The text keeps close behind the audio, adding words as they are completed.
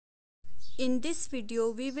In this video,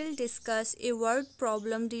 we will discuss a word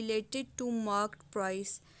problem related to marked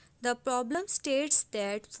price. The problem states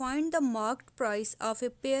that find the marked price of a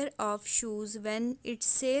pair of shoes when its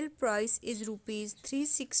sale price is rupees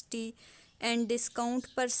 360 and discount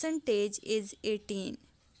percentage is 18.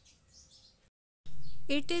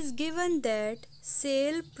 It is given that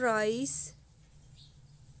sale price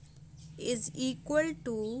is equal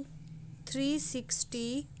to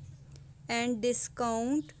 360 and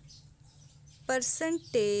discount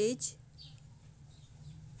percentage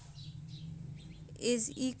is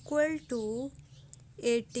equal to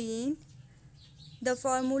 18. The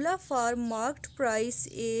formula for marked price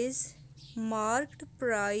is marked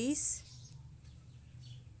price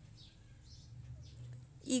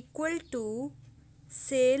equal to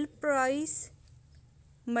sale price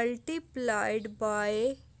multiplied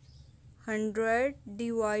by 100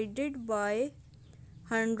 divided by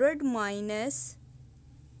 100 minus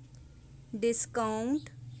discount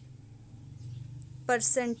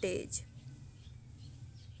percentage.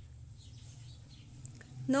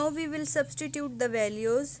 Now we will substitute the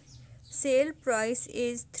values. Sale price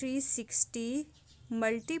is 360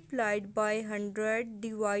 multiplied by 100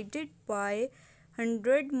 divided by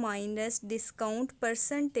 100 minus discount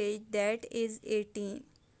percentage, that is 18.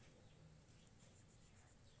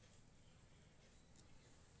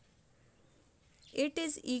 It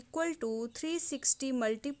is equal to 360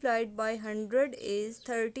 multiplied by 100 is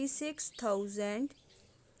 36,000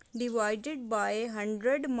 divided by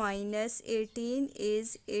 100 minus 18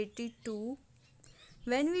 is 82.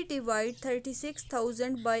 When we divide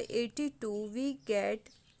 36,000 by 82, we get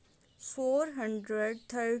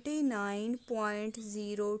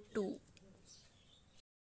 439.02,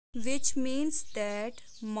 which means that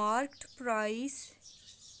marked price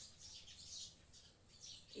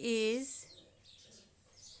is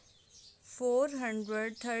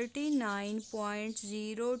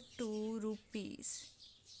 439.02 rupees.